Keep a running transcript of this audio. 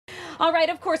All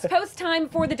right, of course, post time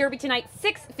for the Derby tonight,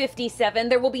 6:57.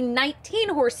 There will be 19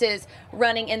 horses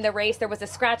running in the race. There was a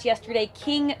scratch yesterday,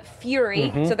 King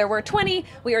Fury. So there were 20.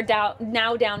 We are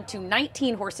now down to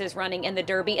 19 horses running in the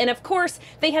Derby. And of course,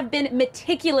 they have been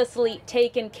meticulously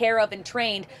taken care of and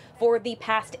trained for the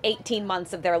past 18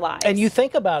 months of their lives. And you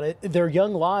think about it, their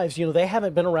young lives, you know, they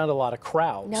haven't been around a lot of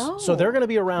crowds. No. So they're going to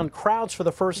be around crowds for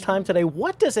the first time today.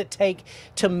 What does it take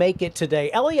to make it today?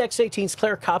 LEX 18's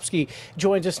Claire Kopsky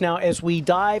joins us now as we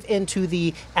dive into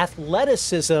the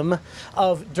athleticism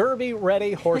of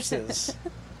Derby-ready horses.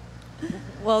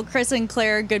 Well, Chris and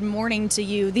Claire, good morning to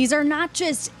you. These are not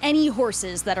just any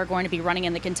horses that are going to be running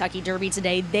in the Kentucky Derby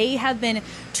today. They have been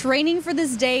training for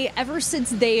this day ever since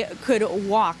they could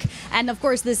walk. And of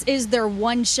course, this is their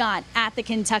one shot at the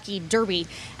Kentucky Derby.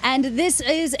 And this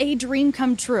is a dream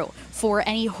come true for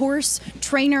any horse,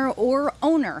 trainer, or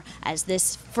owner, as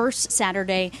this first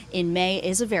Saturday in May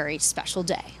is a very special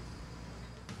day.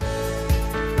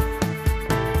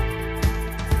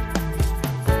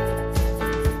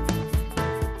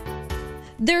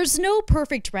 There's no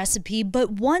perfect recipe,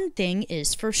 but one thing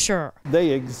is for sure.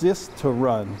 They exist to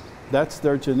run. That's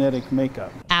their genetic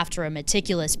makeup. After a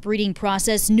meticulous breeding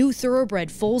process, new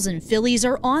thoroughbred foals and fillies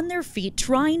are on their feet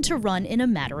trying to run in a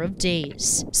matter of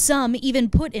days. Some even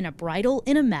put in a bridle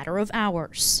in a matter of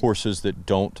hours. Horses that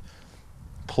don't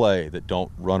play, that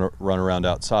don't run around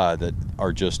outside, that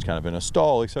are just kind of in a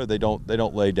stall, etc. They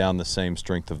don't lay down the same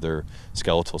strength of their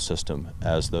skeletal system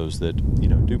as those that, you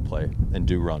know, do play and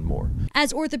do run more.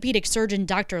 As orthopedic surgeon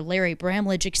Dr. Larry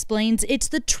Bramlage explains, it's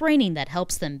the training that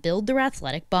helps them build their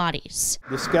athletic bodies.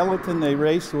 The skeleton they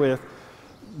race with,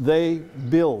 they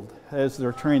build as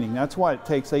they're training. That's why it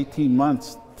takes 18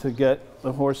 months to get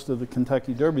the horse to the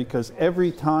Kentucky Derby, because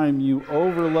every time you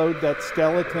overload that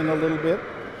skeleton a little bit,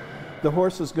 the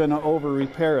horse is going to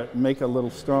over-repair it and make it a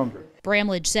little stronger.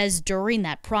 Bramlage says during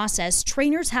that process,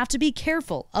 trainers have to be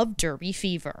careful of Derby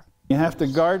fever. You have to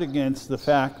guard against the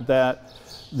fact that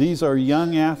these are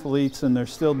young athletes and they're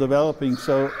still developing,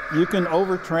 so you can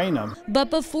overtrain them. But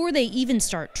before they even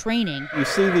start training, you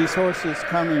see these horses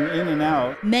coming in and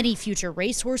out. Many future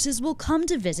racehorses will come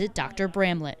to visit Dr.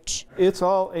 Bramlage. It's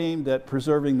all aimed at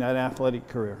preserving that athletic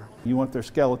career. You want their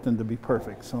skeleton to be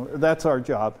perfect, so that's our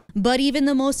job. But even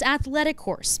the most athletic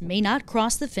horse may not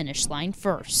cross the finish line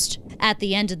first. At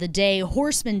the end of the day,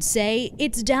 horsemen say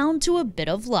it's down to a bit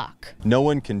of luck. No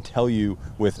one can tell you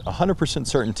with 100%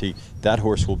 certainty that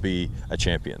horse will be a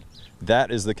champion. That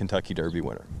is the Kentucky Derby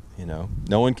winner. You know,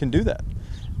 no one can do that.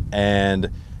 And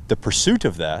the pursuit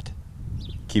of that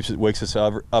wakes us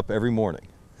up every morning.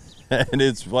 And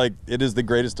it's like, it is the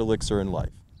greatest elixir in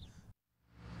life.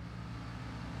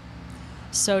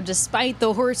 So despite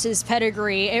the horse's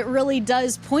pedigree, it really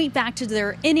does point back to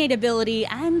their innate ability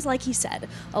and, like he said,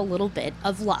 a little bit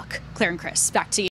of luck. Claire and Chris, back to you.